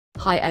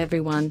Hi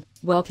everyone,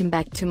 welcome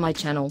back to my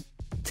channel.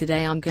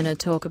 Today I'm gonna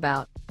talk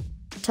about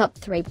top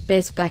 3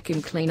 best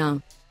vacuum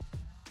cleaner.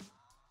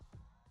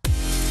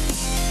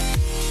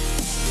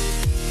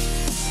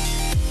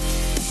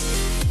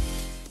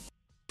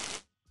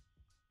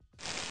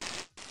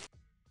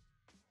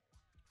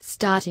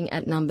 Starting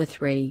at number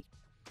 3.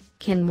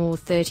 Kenmore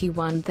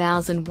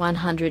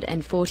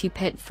 31140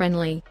 pet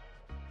friendly.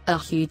 A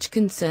huge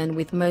concern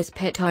with most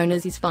pet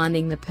owners is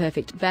finding the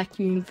perfect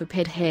vacuum for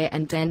pet hair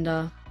and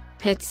dander.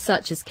 Pets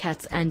such as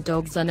cats and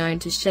dogs are known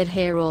to shed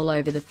hair all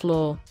over the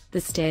floor,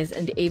 the stairs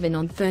and even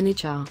on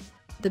furniture.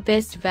 The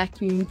best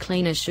vacuum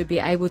cleaner should be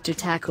able to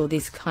tackle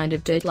this kind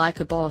of dirt like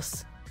a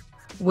boss.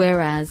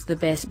 Whereas the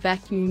best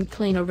vacuum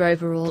cleaner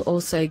overall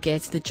also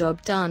gets the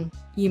job done,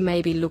 you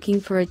may be looking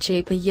for a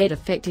cheaper yet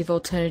effective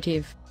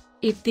alternative.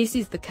 If this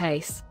is the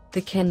case, the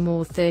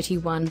Kenmore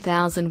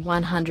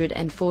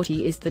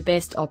 31140 is the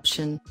best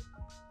option.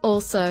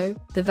 Also,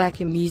 the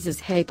vacuum uses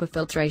HEPA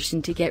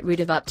filtration to get rid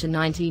of up to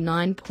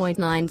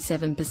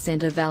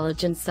 99.97% of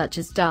allergens such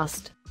as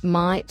dust,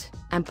 mite,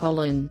 and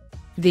pollen.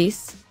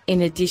 This,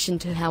 in addition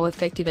to how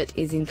effective it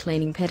is in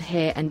cleaning pet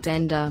hair and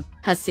dander,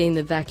 has seen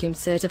the vacuum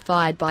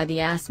certified by the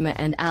Asthma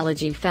and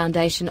Allergy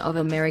Foundation of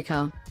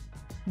America.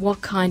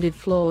 What kind of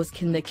floors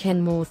can the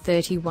Kenmore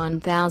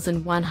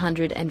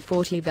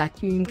 31140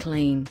 vacuum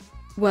clean?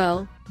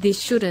 Well, this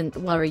shouldn't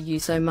worry you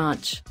so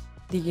much.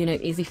 The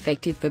unit is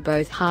effective for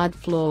both hard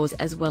floors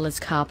as well as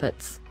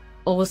carpets.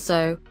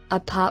 Also,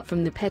 apart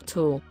from the pet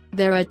tool,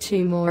 there are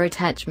 2 more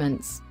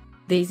attachments.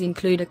 These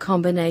include a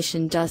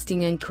combination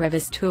dusting and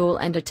crevice tool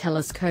and a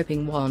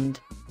telescoping wand.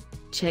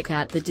 Check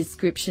out the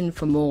description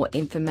for more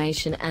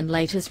information and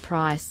latest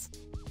price.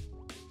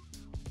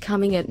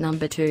 Coming at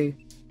number 2.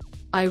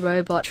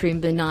 iRobot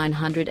Roomba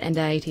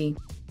 980.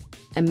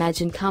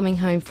 Imagine coming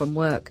home from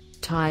work,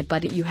 tired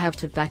but you have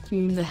to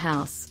vacuum the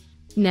house.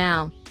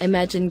 Now,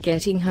 imagine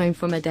getting home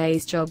from a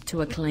day's job to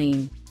a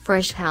clean,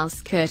 fresh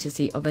house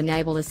courtesy of an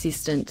able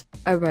assistant,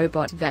 a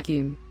robot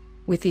vacuum.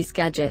 With this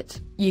gadget,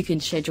 you can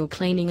schedule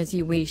cleaning as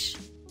you wish.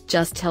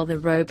 Just tell the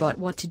robot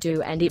what to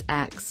do and it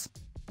acts.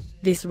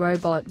 This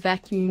robot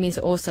vacuum is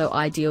also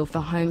ideal for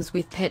homes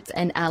with pets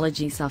and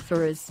allergy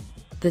sufferers.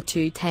 The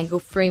 2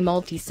 tangle-free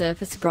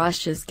multi-surface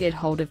brushes get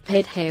hold of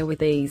pet hair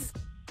with ease.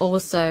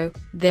 Also,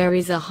 there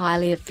is a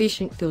highly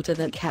efficient filter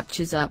that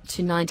captures up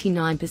to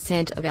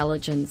 99% of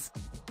allergens.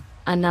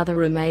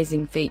 Another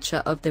amazing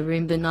feature of the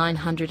Roomba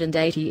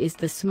 980 is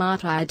the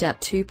Smart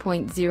iAdapt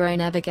 2.0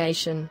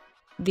 navigation.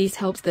 This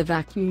helps the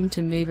vacuum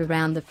to move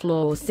around the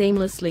floor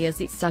seamlessly as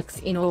it sucks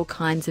in all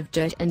kinds of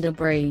dirt and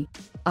debris.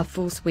 A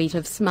full suite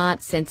of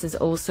smart sensors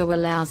also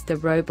allows the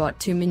robot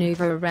to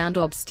maneuver around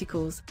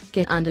obstacles,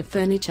 get under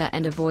furniture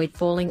and avoid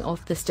falling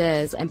off the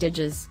stairs and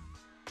edges.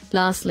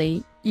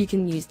 Lastly, you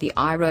can use the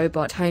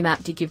iRobot Home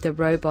app to give the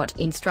robot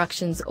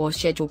instructions or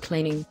schedule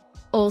cleaning.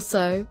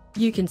 Also,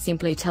 you can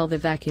simply tell the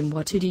vacuum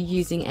what to do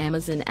using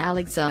Amazon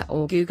Alexa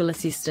or Google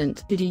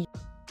Assistant.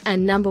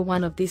 And number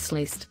 1 of this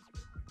list.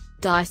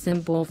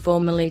 Dyson Ball,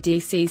 formerly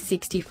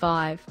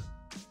DC65.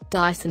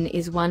 Dyson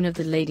is one of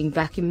the leading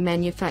vacuum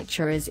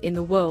manufacturers in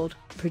the world,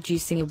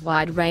 producing a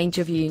wide range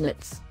of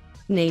units.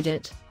 Need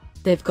it?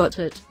 They've got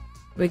it.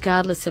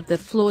 Regardless of the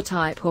floor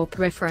type or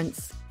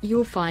preference,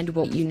 you'll find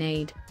what you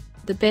need.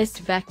 The best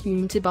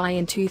vacuum to buy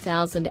in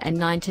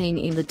 2019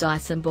 in the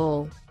Dyson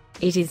Ball.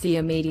 It is the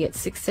immediate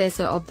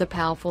successor of the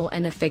powerful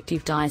and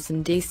effective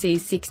Dyson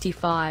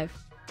DC65.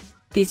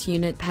 This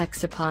unit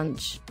packs a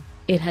punch.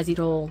 It has it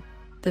all.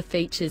 The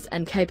features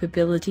and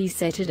capabilities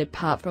set it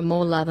apart from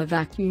all other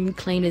vacuum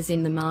cleaners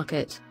in the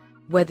market.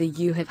 Whether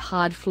you have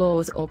hard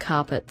floors or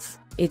carpets,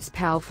 its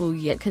powerful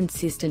yet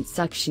consistent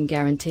suction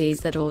guarantees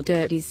that all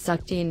dirt is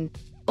sucked in.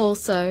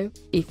 Also,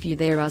 if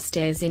there are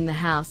stairs in the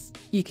house,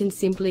 you can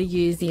simply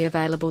use the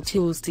available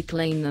tools to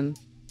clean them.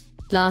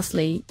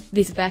 Lastly,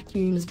 this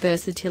vacuum's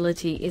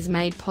versatility is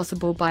made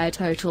possible by a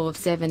total of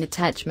 7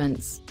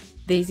 attachments.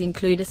 These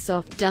include a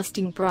soft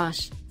dusting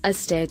brush, a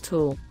stair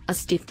tool, a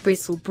stiff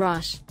bristle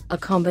brush, a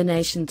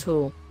combination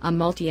tool, a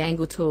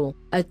multi-angle tool,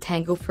 a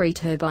tangle-free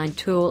turbine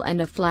tool and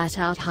a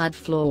flat-out hard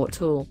floor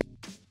tool.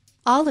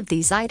 All of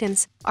these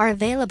items are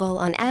available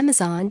on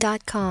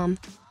Amazon.com.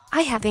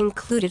 I have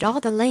included all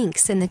the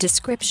links in the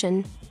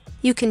description.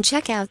 You can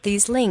check out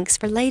these links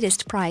for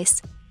latest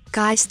price.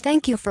 Guys,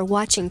 thank you for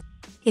watching.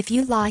 If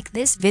you like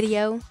this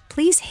video,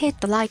 please hit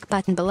the like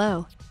button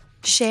below.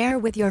 Share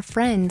with your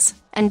friends,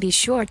 and be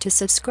sure to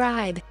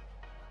subscribe.